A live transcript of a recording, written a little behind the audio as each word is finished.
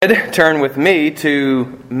Turn with me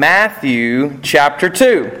to Matthew chapter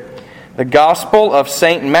 2, the Gospel of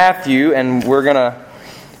St. Matthew, and we're gonna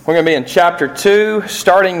be in chapter 2,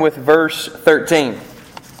 starting with verse 13.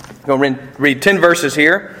 I'm going to read 10 verses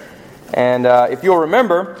here, and if you'll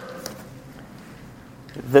remember,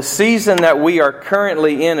 the season that we are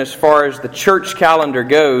currently in as far as the church calendar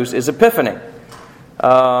goes is Epiphany.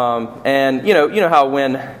 And you know how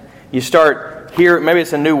when you start here, maybe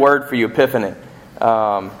it's a new word for you, Epiphany.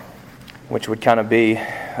 Which would kind of be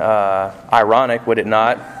ironic, would it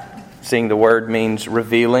not? Seeing the word means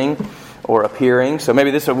revealing or appearing. So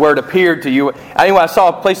maybe this word appeared to you. Anyway, I saw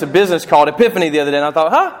a place of business called Epiphany the other day, and I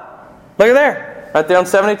thought, look at there. Right there on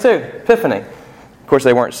 72. Epiphany. Of course,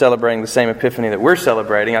 they weren't celebrating the same Epiphany that we're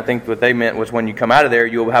celebrating. I think what they meant was when you come out of there,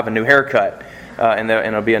 you'll have a new haircut. And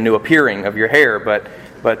it'll be a new appearing of your hair. But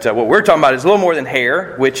what we're talking about is a little more than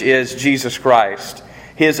hair, which is Jesus Christ.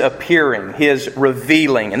 His appearing, His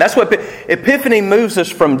revealing. And that's what Epiphany moves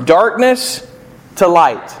us from darkness to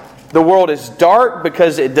light. The world is dark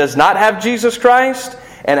because it does not have Jesus Christ.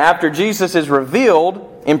 And after Jesus is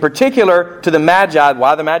revealed, in particular to the Magi, why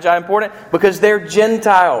are the Magi important? Because they're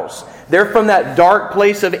Gentiles. They're from that dark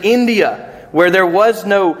place of India where there was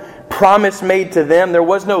no promise made to them. There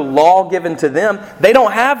was no law given to them. They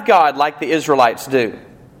don't have God like the Israelites do.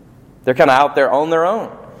 They're kind of out there on their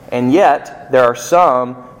own. And yet, there are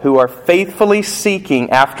some who are faithfully seeking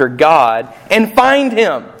after God and find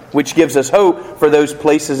Him, which gives us hope for those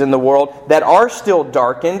places in the world that are still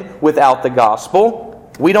darkened without the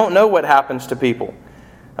gospel. We don't know what happens to people.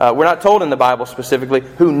 We're not told in the Bible specifically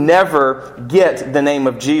who never get the name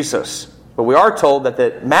of Jesus. But we are told that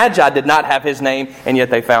the Magi did not have His name, and yet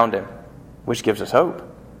they found Him, which gives us hope.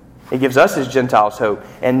 It gives us as Gentiles hope.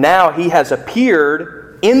 And now He has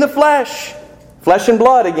appeared in the flesh. Flesh and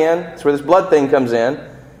blood again. That's where this blood thing comes in.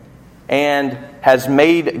 And has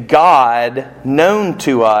made God known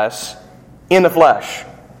to us in the flesh.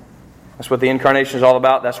 That's what the incarnation is all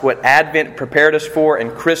about. That's what Advent prepared us for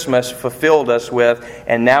and Christmas fulfilled us with.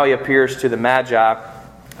 And now He appears to the Magi.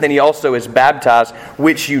 Then He also is baptized,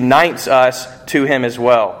 which unites us to Him as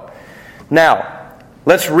well. Now,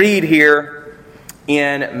 let's read here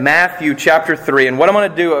in Matthew chapter 3. And what I'm going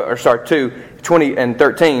to do, 20 and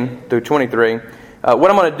 13 through 23.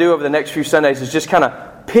 What I'm going to do over the next few Sundays is just kind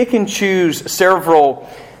of pick and choose several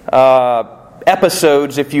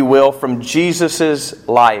episodes, if you will, from Jesus'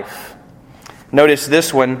 life. Notice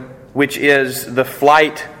this one, which is the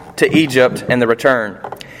flight to Egypt and the return.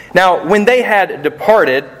 Now, when they had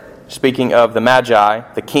departed, speaking of the Magi,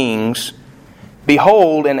 the kings,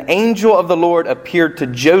 behold, an angel of the Lord appeared to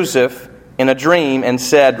Joseph in a dream and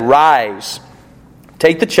said, "Rise,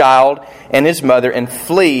 take the child and his mother and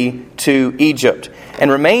flee to Egypt, and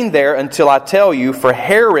remain there until I tell you, for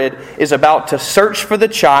Herod is about to search for the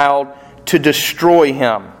child to destroy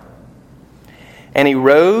him." And he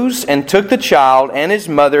rose and took the child and his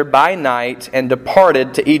mother by night and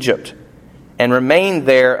departed to Egypt, and remained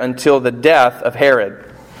there until the death of Herod.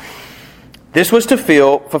 This was to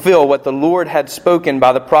fulfill what the Lord had spoken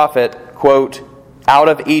by the prophet, quote, "Out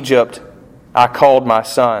of Egypt I called my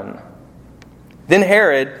son." Then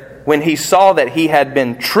Herod, when he saw that he had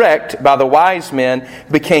been tricked by the wise men,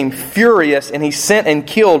 became furious, and he sent and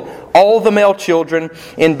killed all the male children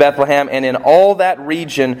in Bethlehem and in all that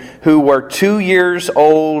region who were 2 years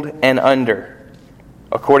old and under,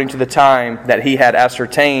 according to the time that he had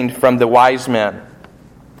ascertained from the wise men.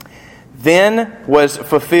 Then was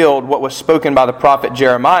fulfilled what was spoken by the prophet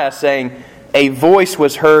Jeremiah, saying, "A voice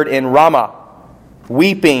was heard in Ramah,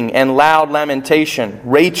 weeping and loud lamentation,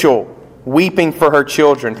 Rachel weeping for her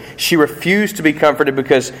children. She refused to be comforted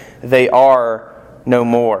because they are no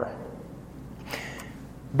more."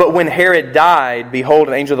 But when Herod died, behold,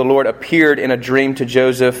 an angel of the Lord appeared in a dream to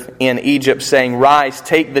Joseph in Egypt, saying, "Rise,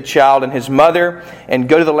 take the child and his mother, and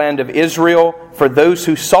go to the land of Israel, for those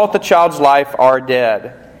who sought the child's life are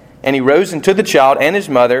dead." And he rose and took the child and his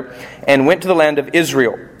mother, and went to the land of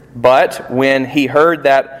Israel. But when he heard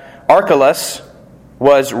that Archelaus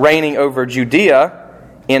was reigning over Judea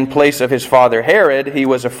in place of his father Herod, he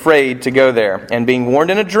was afraid to go there. And being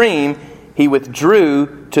warned in a dream, he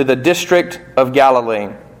withdrew to the district of Galilee.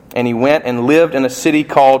 And he went and lived in a city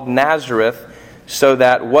called Nazareth, so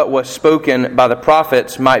that what was spoken by the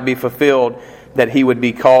prophets might be fulfilled, that he would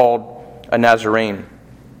be called a Nazarene.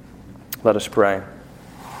 Let us pray.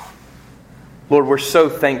 Lord, we're so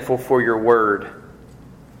thankful for your word,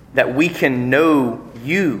 that we can know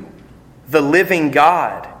you, the living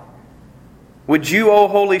God. Would you, O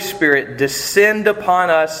Holy Spirit, descend upon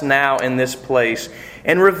us now in this place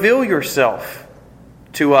and reveal yourself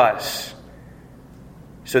to us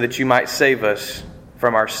so that you might save us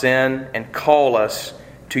from our sin and call us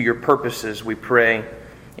to your purposes, we pray.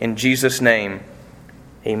 In Jesus' name,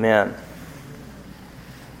 amen.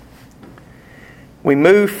 We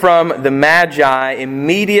move from the Magi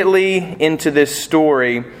immediately into this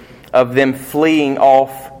story of them fleeing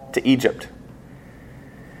off to Egypt.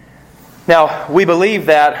 Now, we believe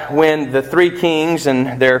that when the three kings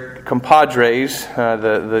and their compadres, at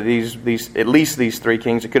least these three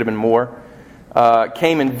kings, it could have been more,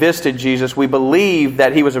 came and visited Jesus, we believe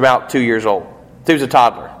that he was about 2 years old. He was a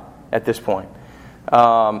toddler at this point.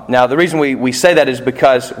 Now, the reason we say that is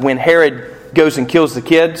because when Herod goes and kills the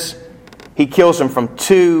kids, he kills them from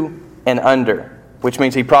 2 and under, which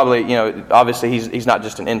means he probably, obviously he's not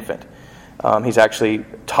just an infant. He's actually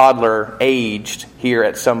toddler aged here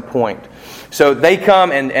at some point. So they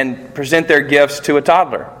come and present their gifts to a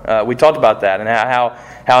toddler. We talked about that and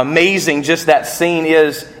how amazing just that scene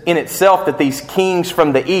is in itself, that these kings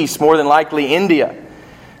from the east, more than likely India,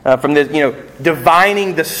 from the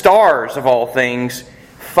divining the stars of all things,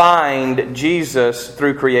 find Jesus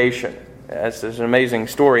through creation. That's an amazing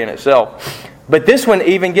story in itself. But this one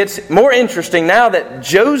even gets more interesting now that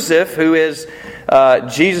Joseph, who is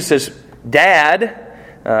Jesus' dad,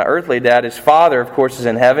 earthly dad, his father, of course, is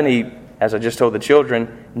in heaven. He, as I just told the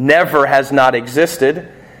children, never has not existed.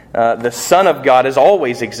 The Son of God has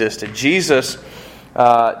always existed. Jesus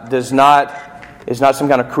is not some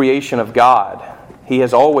kind of creation of God. He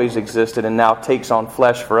has always existed and now takes on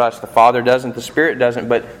flesh for us. The Father doesn't, the Spirit doesn't,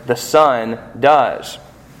 but the Son does.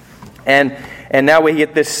 And now we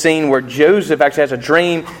get this scene where Joseph actually has a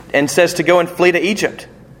dream and says to go and flee to Egypt.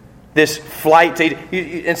 This flight to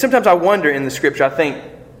Egypt. And sometimes I wonder in the Scripture, I think,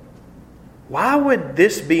 why would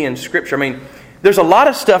this be in Scripture? I mean, there's a lot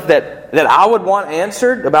of stuff that I would want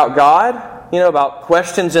answered about God, about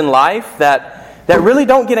questions in life that really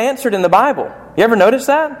don't get answered in the Bible. You ever notice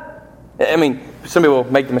that? I mean, some people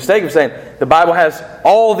make the mistake of saying the Bible has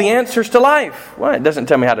all the answers to life. Well, it doesn't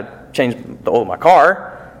tell me how to change the oil of my car.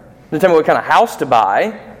 It doesn't tell me what kind of house to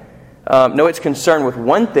buy. No, it's concerned with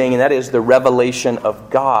one thing, and that is the revelation of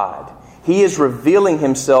God. He is revealing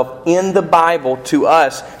Himself in the Bible to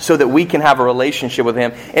us so that we can have a relationship with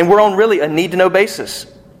Him. And we're on really a need-to-know basis.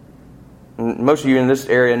 Most of you in this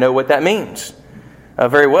area know what that means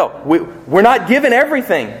very well. We're not given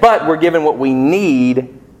everything, but we're given what we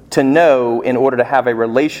need to know in order to have a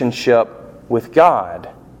relationship with God.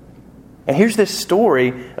 And here's this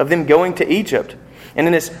story of them going to Egypt. And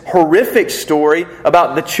in this horrific story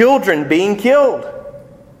about the children being killed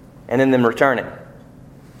and then them returning.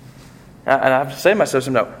 And I have to say to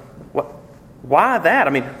myself, why that? I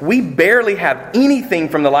mean, we barely have anything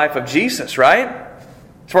from the life of Jesus, right?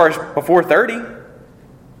 As far as before 30.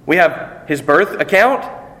 We have His birth account,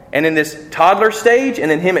 and in this toddler stage,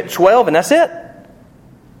 and then Him at 12, and that's it.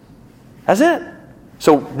 That's it.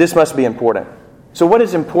 So this must be important. So what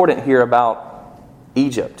is important here about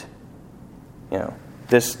Egypt?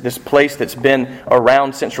 This place that's been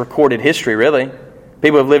around since recorded history, really.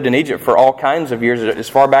 People have lived in Egypt for all kinds of years, as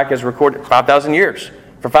far back as recorded 5,000 years.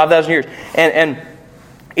 For 5,000 years. And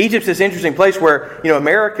Egypt's this interesting place where,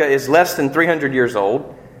 America is less than 300 years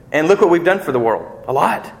old. And look what we've done for the world. A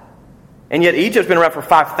lot. And yet Egypt's been around for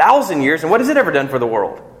 5,000 years. And what has it ever done for the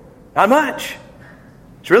world? Not much.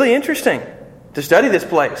 It's really interesting to study this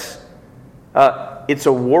place. It's a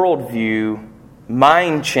worldview,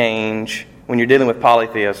 mind change when you're dealing with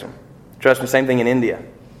polytheism. Trust me, same thing in India.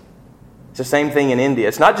 It's the same thing in India.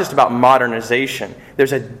 It's not just about modernization.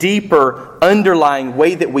 There's a deeper underlying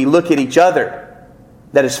way that we look at each other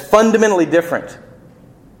that is fundamentally different,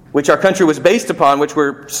 which our country was based upon, which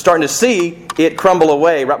we're starting to see it crumble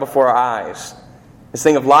away right before our eyes. This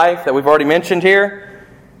thing of life that we've already mentioned here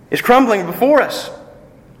is crumbling before us.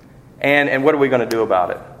 And what are we going to do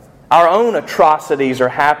about it? Our own atrocities are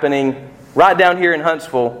happening right down here in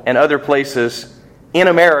Huntsville and other places in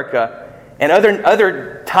America. And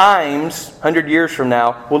other times, 100 years from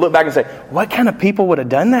now, we'll look back and say, what kind of people would have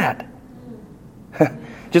done that?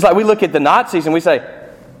 Just like we look at the Nazis and we say,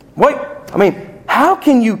 what? I mean, how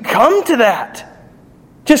can you come to that?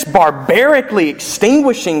 Just barbarically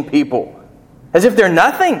extinguishing people as if they're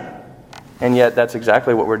nothing. And yet that's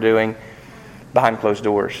exactly what we're doing behind closed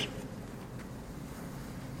doors.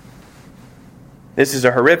 This is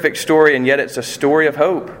a horrific story, and yet it's a story of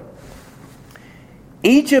hope.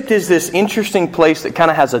 Egypt is this interesting place that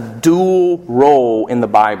kind of has a dual role in the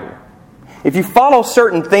Bible. If you follow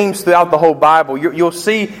certain themes throughout the whole Bible, you'll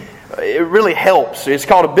see it really helps. It's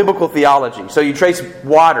called a biblical theology. So you trace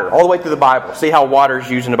water all the way through the Bible. See how water is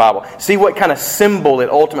used in the Bible. See what kind of symbol it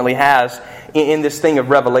ultimately has in this thing of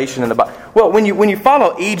revelation in the Bible. Well, when you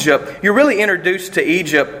follow Egypt, you're really introduced to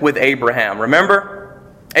Egypt with Abraham. Remember?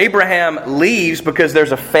 Abraham leaves because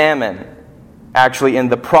there's a famine actually in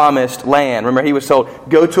the promised land. Remember, he was told,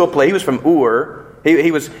 go to a place. He was from Ur.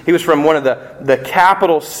 He was from one of the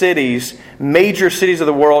capital cities, major cities of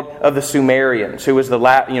the world of the Sumerians, who was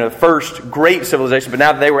the first great civilization. But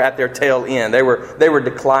now they were at their tail end. They were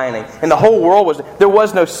declining, and the whole world there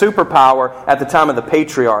was no superpower at the time of the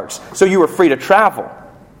patriarchs. So you were free to travel.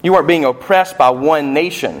 You weren't being oppressed by one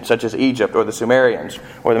nation, such as Egypt or the Sumerians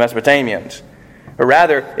or the Mesopotamians. But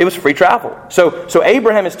rather, it was free travel. So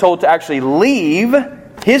Abraham is told to actually leave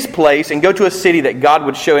his place and go to a city that God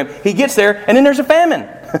would show him. He gets there, and then there's a famine.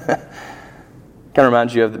 Kind of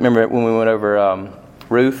reminds you of, remember when we went over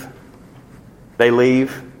Ruth? They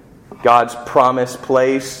leave God's promised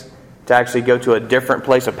place to actually go to a different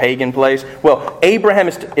place, a pagan place. Well, Abraham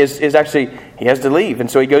is actually, he has to leave,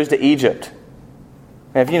 and so he goes to Egypt.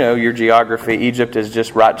 And if you know your geography, Egypt is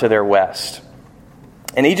just right to their west.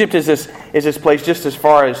 And Egypt is this place, just as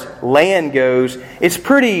far as land goes, it's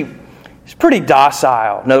pretty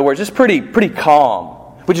docile. In other words, it's pretty calm.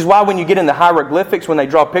 Which is why when you get in the hieroglyphics, when they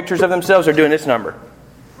draw pictures of themselves, they're doing this number.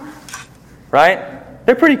 Right?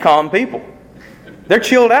 They're pretty calm people. They're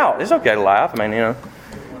chilled out. It's okay to laugh. I mean,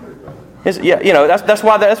 that's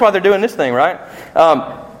why they're doing this thing, right?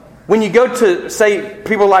 When you go to, say,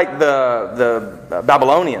 people like the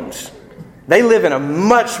Babylonians, they live in a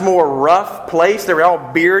much more rough place. They're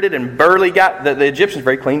all bearded and burly. The Egyptians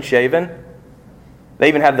very clean shaven. They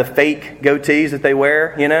even have the fake goatees that they wear,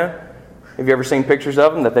 Have you ever seen pictures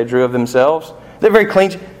of them that they drew of themselves? They're very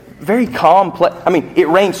clean, very calm place. I mean, it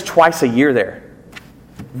rains twice a year there.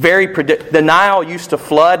 The Nile used to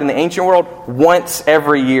flood in the ancient world once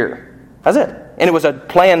every year. That's it. And it was a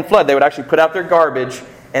planned flood. They would actually put out their garbage,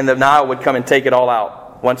 and the Nile would come and take it all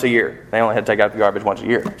out once a year. They only had to take out the garbage once a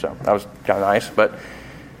year, so that was kind of nice.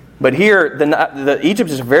 But here, Egypt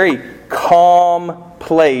is a very calm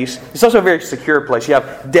place. It's also a very secure place. You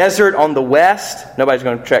have desert on the west. Nobody's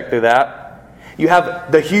going to trek through that. You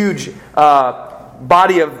have the huge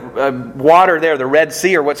body of water there, the Red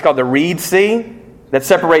Sea, or what's called the Reed Sea, that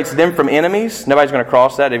separates them from enemies. Nobody's going to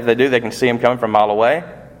cross that. If they do, they can see them coming from a mile away.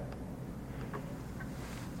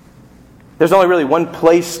 There's only really one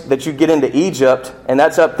place that you get into Egypt, and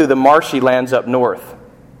that's up through the marshy lands up north.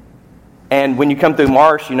 And when you come through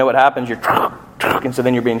marsh, you know what happens. And so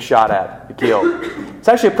then you're being shot at, you're killed. It's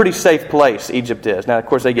actually a pretty safe place, Egypt is. Now, of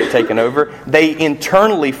course, they get taken over. They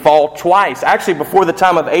internally fall twice. Actually, before the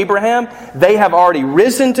time of Abraham, they have already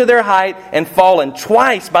risen to their height and fallen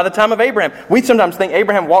twice by the time of Abraham. We sometimes think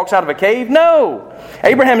Abraham walks out of a cave. No!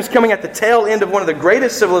 Abraham is coming at the tail end of one of the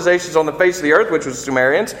greatest civilizations on the face of the earth, which was the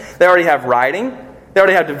Sumerians. They already have writing. They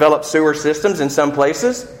already have developed sewer systems in some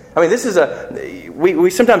places. I mean, this is we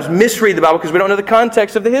sometimes misread the Bible because we don't know the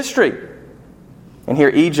context of the history. And here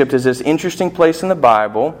Egypt is this interesting place in the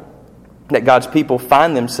Bible that God's people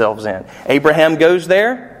find themselves in. Abraham goes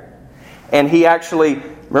there, and he actually,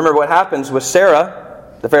 remember what happens with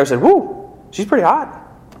Sarah. The Pharaoh said, "Whoo, she's pretty hot.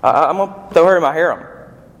 I'm going to throw her in my harem."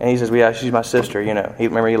 And he says, "Well, yeah, she's my sister." He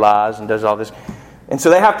lies and does all this. And so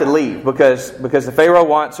they have to leave because the Pharaoh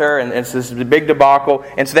wants her, and it's this big debacle.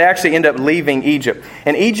 And so they actually end up leaving Egypt.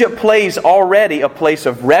 And Egypt plays already a place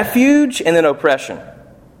of refuge and then oppression.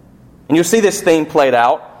 And you'll see this theme played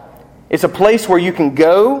out. It's a place where you can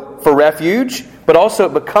go for refuge, but also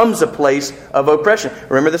it becomes a place of oppression.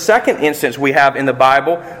 Remember the second instance we have in the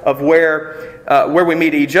Bible of where we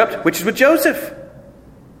meet Egypt, which is with Joseph.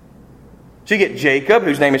 So you get Jacob,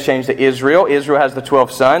 whose name is changed to Israel. Israel has the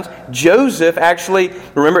 12 sons. Joseph actually,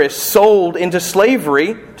 remember, is sold into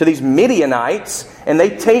slavery to these Midianites, and they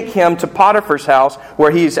take him to Potiphar's house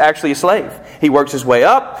where he's actually a slave. He works his way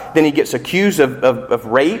up, then he gets accused of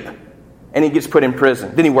rape, and he gets put in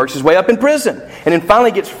prison. Then he works his way up in prison, and then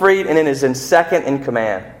finally gets freed, and then is in second in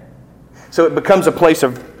command. So it becomes a place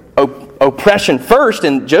of oppression first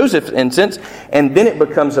in Joseph's instance, and then it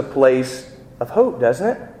becomes a place of hope, doesn't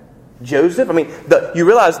it? Joseph, you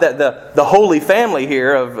realize that the holy family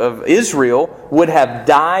here of Israel would have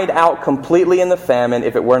died out completely in the famine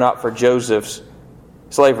if it were not for Joseph's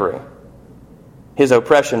slavery, his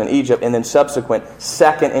oppression in Egypt, and then subsequent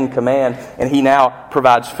second in command, and he now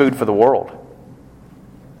provides food for the world.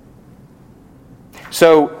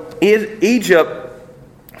 So Egypt,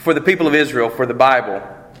 for the people of Israel, for the Bible,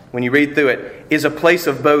 when you read through it, is a place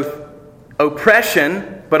of both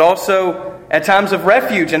oppression, but also at times of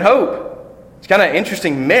refuge and hope. It's kind of an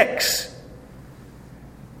interesting mix.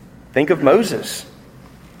 Think of Moses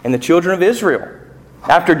and the children of Israel.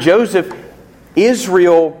 After Joseph,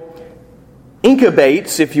 Israel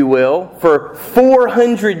incubates, if you will, for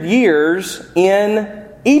 400 years in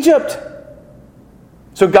Egypt.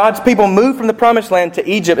 So God's people move from the promised land to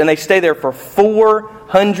Egypt, and they stay there for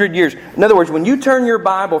 400 years. In other words, when you turn your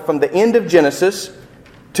Bible from the end of Genesis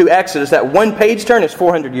to Exodus, that one page turn is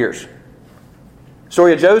 400 years.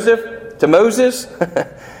 Story of Joseph to Moses,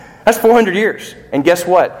 that's 400 years. And guess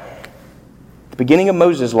what? At the beginning of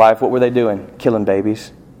Moses' life, what were they doing? Killing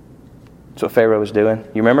babies. That's what Pharaoh was doing.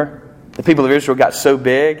 You remember? The people of Israel got so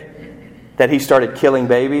big that he started killing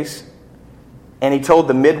babies. And he told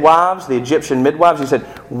the midwives, the Egyptian midwives, he said,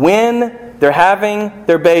 when they're having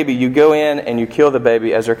their baby, you go in and you kill the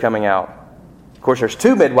baby as they're coming out. Of course, there's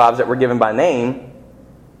 2 midwives that were given by name.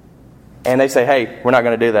 And they say, hey, we're not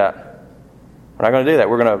going to do that. We're not going to do that.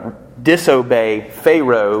 We're going to disobey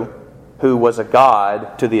Pharaoh, who was a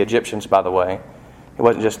god to the Egyptians, by the way. He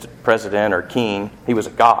wasn't just a president or king. He was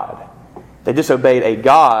a god. They disobeyed a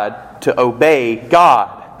god to obey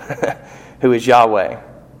God, who is Yahweh.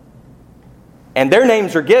 And their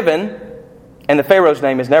names are given, and the Pharaoh's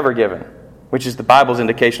name is never given, which is the Bible's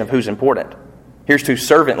indication of who's important. Here's 2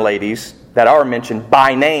 servant ladies that are mentioned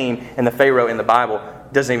by name, and the Pharaoh in the Bible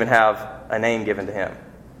doesn't even have a name given to him.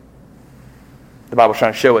 The Bible's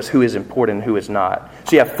trying to show us who is important and who is not.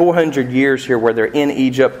 So you have 400 years here where they're in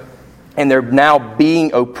Egypt, and they're now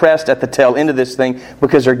being oppressed at the tail end of this thing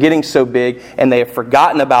because they're getting so big, and they have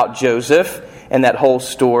forgotten about Joseph and that whole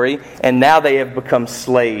story, and now they have become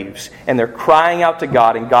slaves. And they're crying out to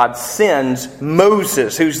God, and God sends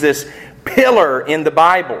Moses, who's this pillar in the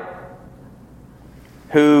Bible,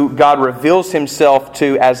 who God reveals himself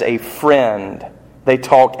to as a friend. They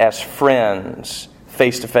talk as friends,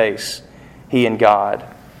 face to face, he and God.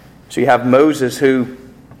 So you have Moses who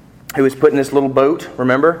is put in this little boat,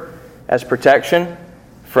 remember, as protection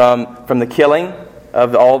from the killing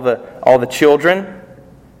of all the children.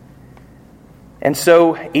 And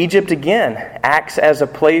so Egypt again acts as a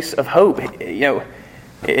place of hope.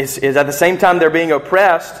 Is at the same time they're being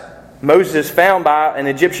oppressed, Moses is found by an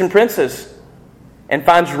Egyptian princess and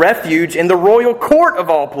finds refuge in the royal court of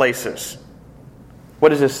all places.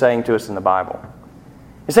 What is this saying to us in the Bible?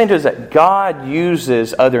 It's saying to us that God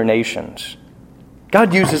uses other nations.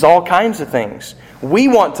 God uses all kinds of things. We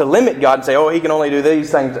want to limit God and say, oh, he can only do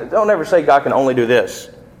these things. Don't ever say God can only do this.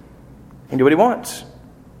 He can do what he wants.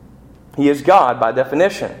 He is God by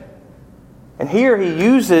definition. And here he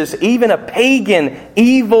uses even a pagan,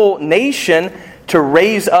 evil nation to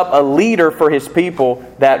raise up a leader for his people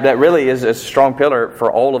that really is a strong pillar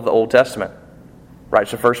for all of the Old Testament.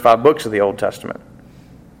 Writes the first 5 books of the Old Testament.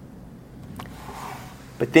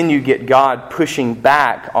 But then you get God pushing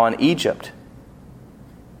back on Egypt.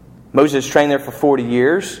 Moses trained there for 40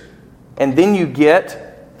 years. And then you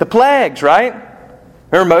get the plagues, right?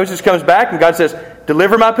 Remember, Moses comes back and God says,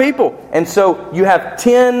 deliver my people. And so you have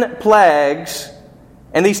 10 plagues.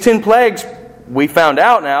 And these 10 plagues, we found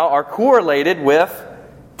out now, are correlated with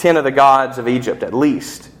 10 of the gods of Egypt, at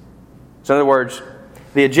least. So in other words,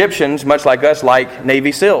 the Egyptians, much like us, like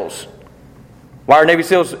Navy SEALs. Why are Navy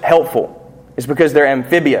SEALs helpful? It's because they're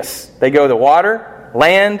amphibious. They go to water,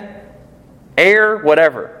 land, air,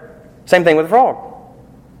 whatever. Same thing with a frog.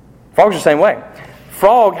 Frogs are the same way.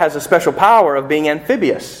 Frog has a special power of being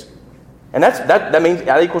amphibious. And that means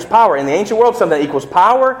that equals power. In the ancient world, something that equals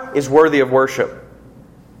power is worthy of worship.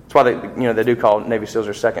 That's why they do call Navy SEALs,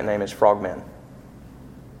 their second name is frogmen.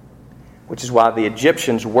 Which is why the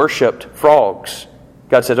Egyptians worshipped frogs.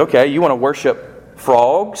 God says, okay, you want to worship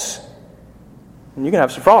frogs? And you can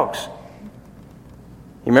have some frogs.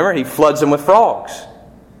 You remember? He floods them with frogs.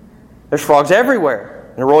 There's frogs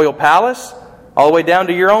everywhere. In the royal palace, all the way down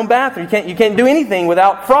to your own bathroom. You can't do anything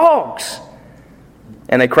without frogs.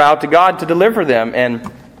 And they cry out to God to deliver them. And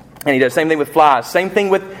he does the same thing with flies. Same thing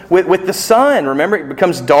with the sun. Remember, it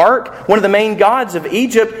becomes dark. One of the main gods of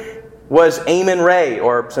Egypt was Amun-Re,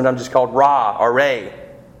 or sometimes just called Ra or Re,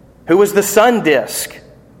 who was the sun disk.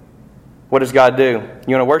 What does God do?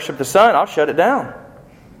 You want to worship the sun? I'll shut it down.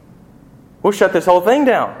 We'll shut this whole thing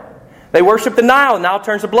down. They worship the Nile. The Nile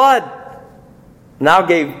turns to blood.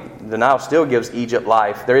 The Nile still gives Egypt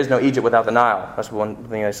life. There is no Egypt without the Nile. That's one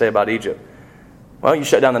thing they say about Egypt. Well, you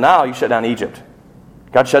shut down the Nile, you shut down Egypt.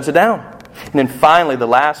 God shuts it down. And then finally, the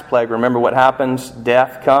last plague, remember what happens?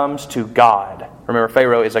 Death comes to God. Remember,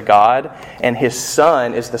 Pharaoh is a god, and his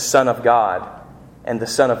son is the son of God. And the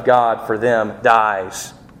son of God, for them,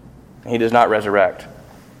 dies. He does not resurrect.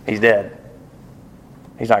 He's dead.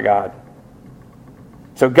 He's not God.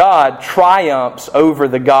 So God triumphs over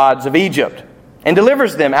the gods of Egypt and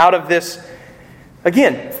delivers them out of this,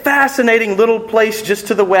 again, fascinating little place just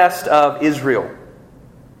to the west of Israel.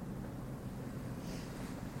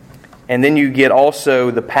 And then you get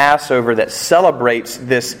also the Passover that celebrates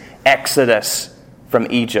this exodus from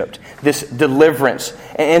Egypt, this deliverance.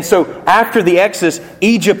 And so after the Exodus,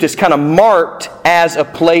 Egypt is kind of marked as a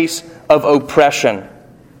place of oppression,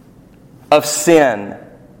 of sin.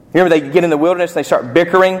 Remember, they get in the wilderness and they start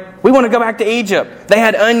bickering. We want to go back to Egypt. They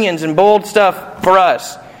had onions and boiled stuff for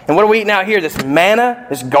us. And what are we eating out here? This manna,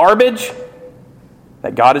 this garbage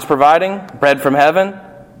that God is providing, bread from heaven.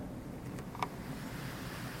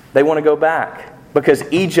 They want to go back because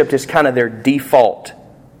Egypt is kind of their default.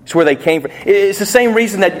 It's where they came from. It's the same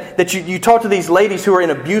reason that you talk to these ladies who are in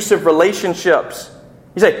abusive relationships.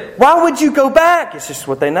 You say, why would you go back? It's just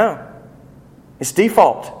what they know. It's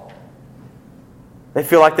default. They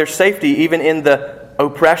feel like there's safety even in the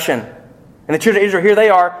oppression. And the children of Israel, here they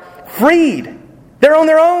are, freed. They're on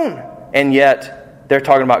their own. And yet, they're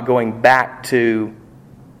talking about going back to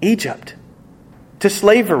Egypt, to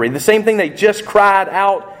slavery. The same thing they just cried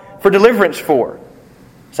out for deliverance for.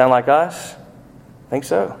 Sound like us? I think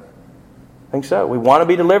so. We want to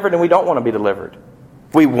be delivered and we don't want to be delivered.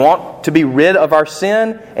 We want to be rid of our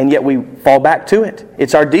sin and yet we fall back to it.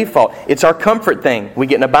 It's our default. It's our comfort thing. We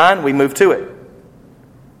get in a bind, we move to it.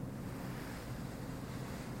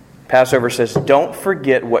 Passover says, don't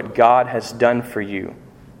forget what God has done for you.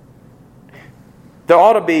 There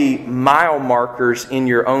ought to be mile markers in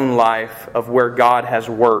your own life of where God has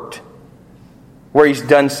worked, where He's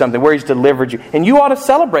done something, where He's delivered you. And you ought to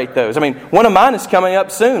celebrate those. I mean, one of mine is coming up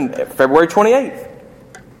soon, February 28th,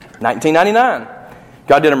 1999.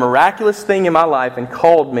 God did a miraculous thing in my life and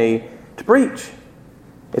called me to preach.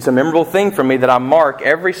 It's a memorable thing for me that I mark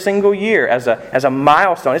every single year as a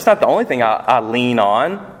milestone. It's not the only thing I lean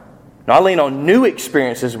on. No, I lean on new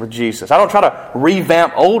experiences with Jesus. I don't try to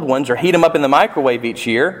revamp old ones or heat them up in the microwave each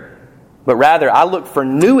year. But rather, I look for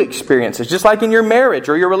new experiences, just like in your marriage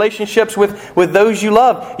or your relationships with those you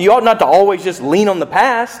love. You ought not to always just lean on the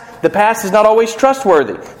past. The past is not always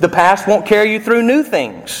trustworthy. The past won't carry you through new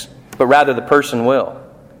things, but rather the person will.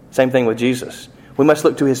 Same thing with Jesus. We must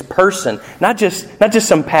look to His person, not just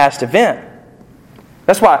some past event.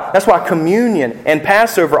 That's why communion and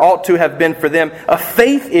Passover ought to have been for them a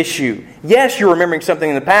faith issue. Yes, you're remembering something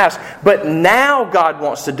in the past, but now God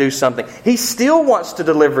wants to do something. He still wants to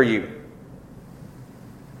deliver you.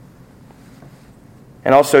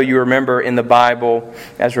 And also you remember in the Bible,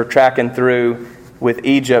 as we're tracking through with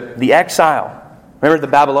Egypt, the exile. Remember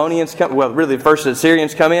the Babylonians come, well, really first the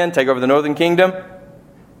Assyrians come in, take over the northern kingdom.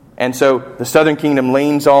 And so the southern kingdom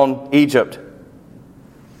leans on Egypt.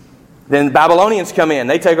 Then the Babylonians come in.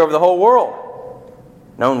 They take over the whole world.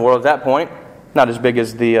 Known world at that point. Not as big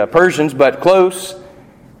as the Persians, but close.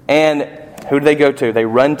 And who do they go to? They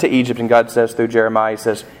run to Egypt. And God says through Jeremiah, He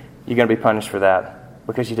says, you're going to be punished for that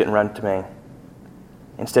because you didn't run to me.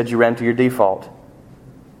 Instead, you ran to your default.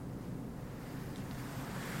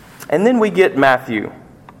 And then we get Matthew.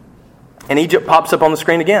 And Egypt pops up on the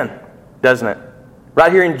screen again, doesn't it?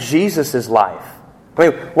 Right here in Jesus' life. I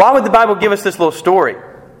mean, why would the Bible give us this little story?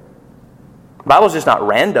 The Bible's just not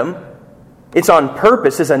random. It's on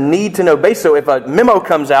purpose. It's a need-to-know basis. So if a memo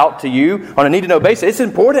comes out to you on a need-to-know basis, it's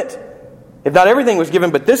important. If not everything was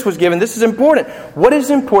given, but this was given, this is important. What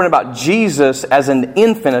is important about Jesus as an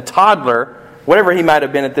infant, a toddler, whatever he might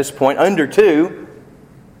have been at this point, under 2?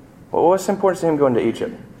 Well, what's important to him going to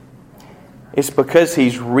Egypt? It's because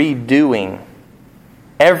he's redoing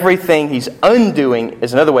everything. He's undoing,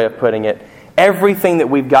 is another way of putting it, everything that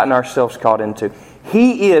we've gotten ourselves caught into.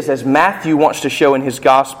 He is, as Matthew wants to show in his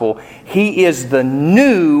gospel, he is the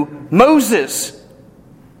new Moses.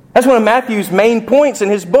 That's one of Matthew's main points in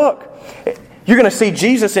his book. You're going to see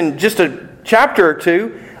Jesus in just a chapter or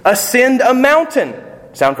 2 ascend a mountain.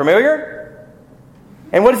 Sound familiar?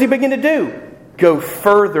 And what does he begin to do? Go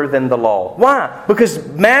further than the law. Why? Because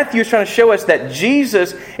Matthew is trying to show us that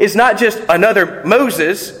Jesus is not just another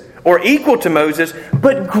Moses or equal to Moses,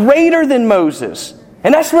 but greater than Moses.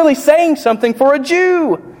 And that's really saying something for a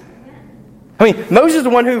Jew. I mean, Moses is the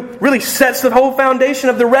one who really sets the whole foundation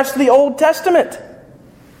of the rest of the Old Testament.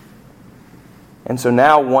 And so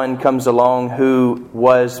now one comes along who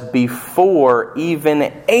was before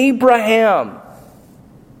even Abraham.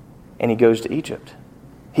 And he goes to Egypt.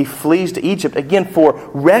 He flees to Egypt, again, for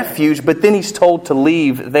refuge, but then he's told to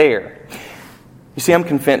leave there. You see, I'm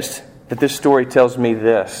convinced that this story tells me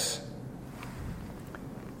this.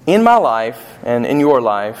 In my life and in your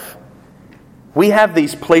life, we have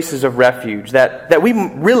these places of refuge that we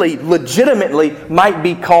really legitimately might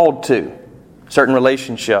be called to. Certain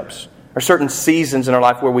relationships or certain seasons in our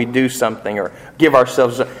life where we do something or give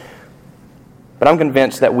ourselves. But I'm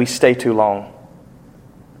convinced that we stay too long.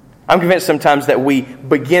 I'm convinced sometimes that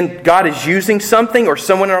God is using something or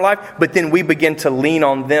someone in our life, but then we begin to lean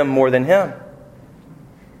on them more than Him.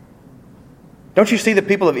 Don't you see the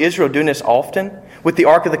people of Israel doing this often? With the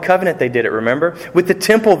Ark of the Covenant they did it, remember? With the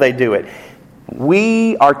temple they do it.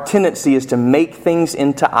 Our tendency is to make things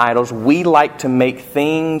into idols. We like to make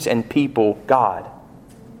things and people God,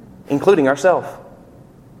 including ourselves.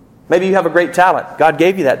 Maybe you have a great talent. God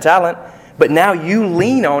gave you that talent, but now you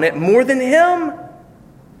lean on it more than Him.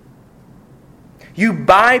 You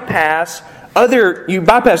bypass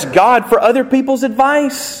God for other people's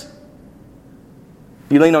advice.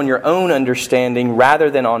 You lean on your own understanding rather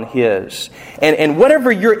than on His. And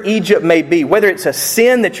whatever your Egypt may be, whether it's a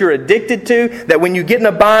sin that you're addicted to, that when you get in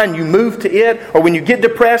a bind, you move to it, or when you get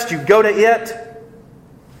depressed, you go to it,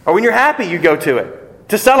 or when you're happy, you go to it,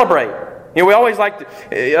 to celebrate. We always like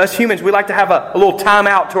to, us humans, we like to have a little time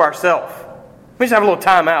out to ourselves. We just have a little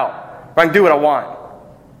time out where I can do what I want.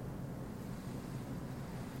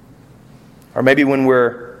 Or maybe when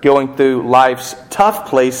we're going through life's tough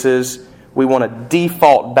places, we want to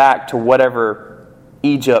default back to whatever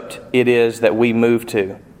Egypt it is that we move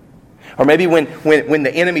to. Or maybe when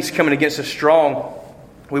the enemy's coming against us strong,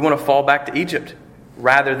 we want to fall back to Egypt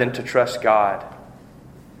rather than to trust God.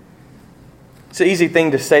 It's an easy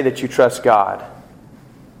thing to say that you trust God.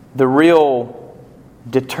 The real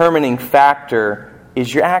determining factor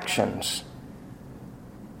is your actions.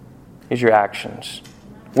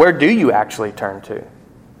 Where do you actually turn to?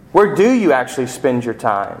 Where do you actually spend your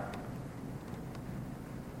time?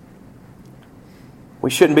 We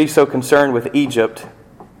shouldn't be so concerned with Egypt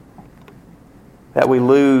that we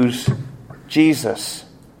lose Jesus.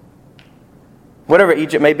 Whatever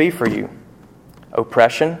Egypt may be for you.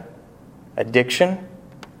 Oppression, addiction.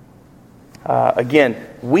 Again,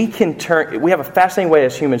 we have a fascinating way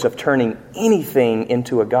as humans of turning anything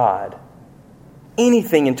into a god.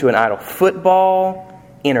 Anything into an idol. Football,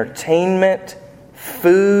 entertainment,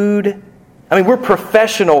 food. We're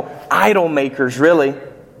professional idol makers, really.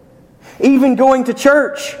 Even going to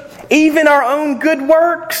church. Even our own good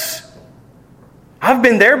works. I've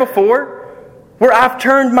been there before, where I've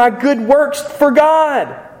turned my good works for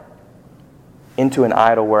God into an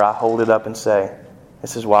idol where I hold it up and say,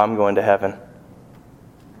 this is why I'm going to heaven.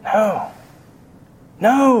 No.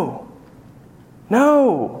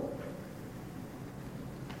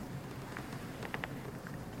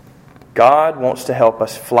 God wants to help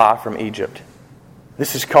us fly from Egypt.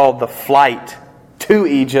 This is called the flight to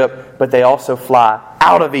Egypt, but they also fly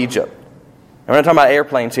out of Egypt. And we're not talking about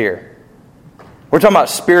airplanes here. We're talking about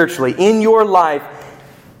spiritually. In your life,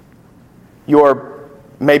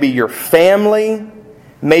 maybe your family,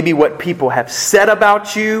 maybe what people have said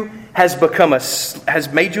about you has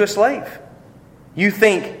made you a slave. You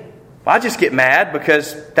think, well, I just get mad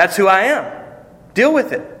because that's who I am. Deal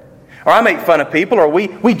with it. Or I make fun of people, or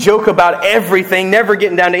we joke about everything, never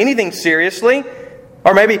getting down to anything seriously.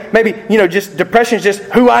 Or maybe just depression is just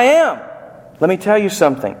who I am. Let me tell you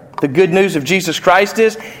something. The good news of Jesus Christ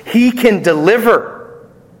is He can deliver.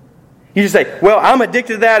 You just say, well, I'm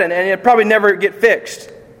addicted to that and it'll probably never get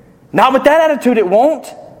fixed. Not with that attitude, it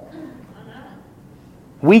won't.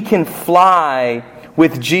 We can fly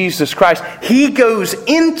with Jesus Christ. He goes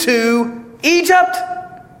into Egypt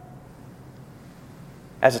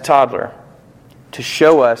as a toddler to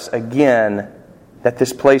show us again that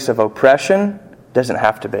this place of oppression doesn't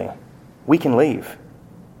have to be. We can leave.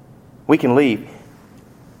 We can leave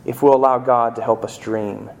if we'll allow God to help us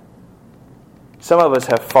dream. Some of us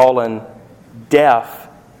have fallen deaf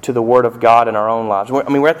to the Word of God in our own lives.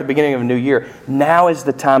 We're at the beginning of a new year. Now is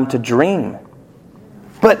the time to dream.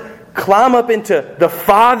 But climb up into the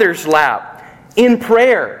Father's lap in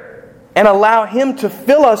prayer and allow Him to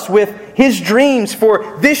fill us with His dreams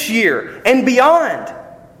for this year and beyond.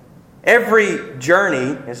 Every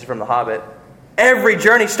journey, this is from The Hobbit, every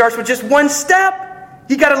journey starts with just one step.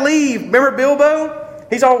 You got to leave. Remember Bilbo?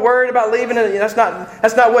 He's all worried about leaving. That's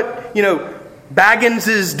not what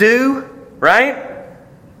Bagginses do, right?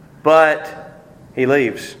 But he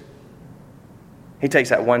leaves. He takes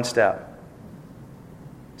that one step.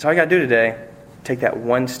 That's all you got to do today. Take that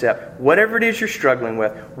one step. Whatever it is you're struggling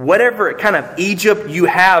with, whatever kind of Egypt you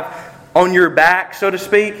have on your back, so to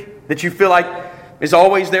speak, that you feel like is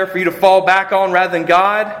always there for you to fall back on rather than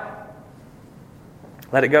God,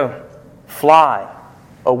 let it go. Fly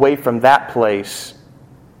away from that place,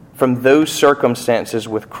 from those circumstances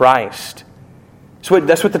with Christ.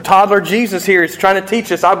 That's what the toddler Jesus here is trying to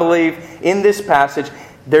teach us, I believe, in this passage.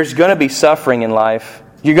 There's going to be suffering in life.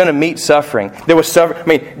 You're going to meet suffering. There was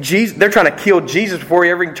suffering. They're trying to kill Jesus before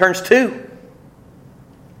He ever turns 2. There's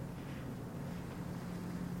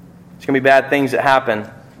going to be bad things that happen.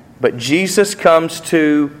 But Jesus comes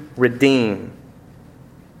to redeem.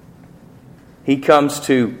 He comes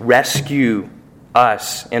to rescue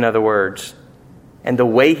us, in other words. And the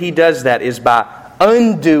way He does that is by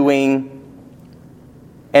undoing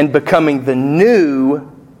and becoming the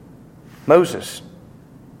new Moses.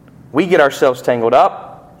 We get ourselves tangled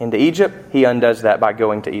up into Egypt. He undoes that by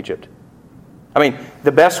going to Egypt. I mean,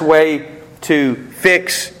 the best way to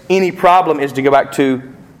fix any problem is to go back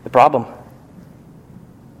to the problem.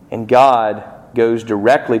 And God goes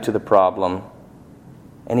directly to the problem,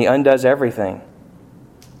 and He undoes everything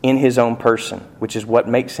in His own person, which is what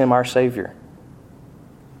makes Him our Savior.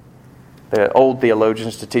 The old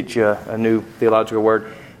theologians, to teach you a new theological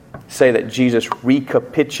word, say that Jesus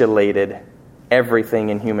recapitulated everything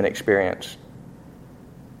in human experience.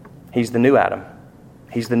 He's the new Adam.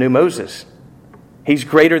 He's the new Moses. He's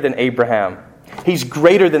greater than Abraham. He's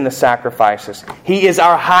greater than the sacrifices. He is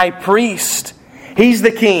our high priest. He's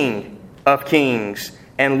the King of kings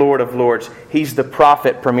and Lord of lords. He's the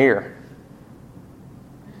prophet premier.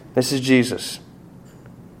 This is Jesus.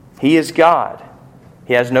 He is God.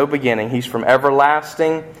 He has no beginning. He's from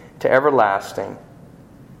everlasting to everlasting.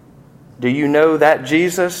 Do you know that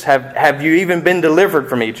Jesus? Have you even been delivered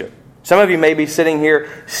from Egypt? Some of you may be sitting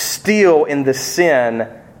here still in the sin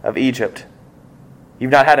of Egypt.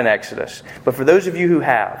 You've not had an exodus. But for those of you who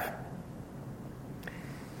have,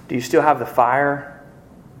 do you still have the fire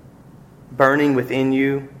burning within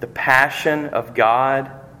you? The passion of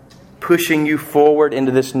God pushing you forward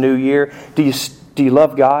into this new year? Do you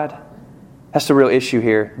love God? That's the real issue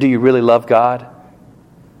here. Do you really love God?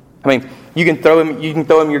 I mean, you can throw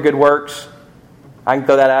him your good works. I can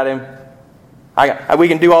throw that at him. We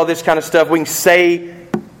can do all this kind of stuff. We can say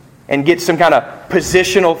and get some kind of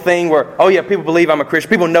positional thing where, oh yeah, people believe I'm a Christian.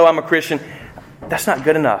 People know I'm a Christian. That's not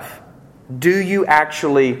good enough. Do you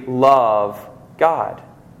actually love God?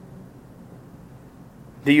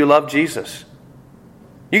 Do you love Jesus?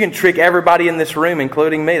 You can trick everybody in this room,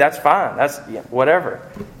 including me. That's fine. That's whatever.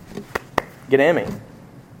 Get Emmy.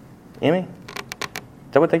 Emmy?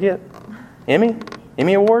 Is that what they get? Emmy?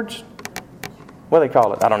 Emmy Awards? What do they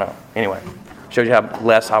call it? I don't know. Anyway, shows you how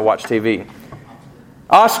less I watch TV.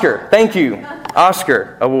 Oscar. Thank you.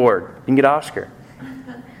 Oscar Award. You can get Oscar.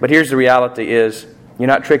 But here's the reality is, you're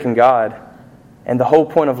not tricking God. And the whole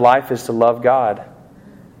point of life is to love God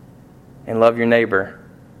and love your neighbor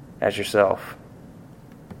as yourself.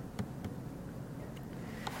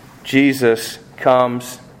 Jesus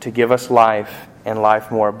comes to give us life and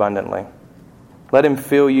life more abundantly. Let Him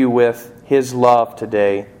fill you with His love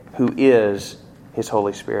today, who is His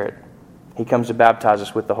Holy Spirit. He comes to baptize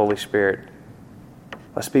us with the Holy Spirit.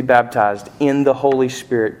 Let's be baptized in the Holy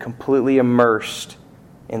Spirit, completely immersed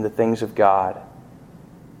in the things of God.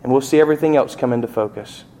 And we'll see everything else come into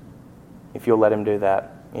focus. If you'll let Him do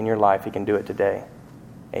that in your life, He can do it today.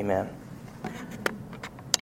 Amen.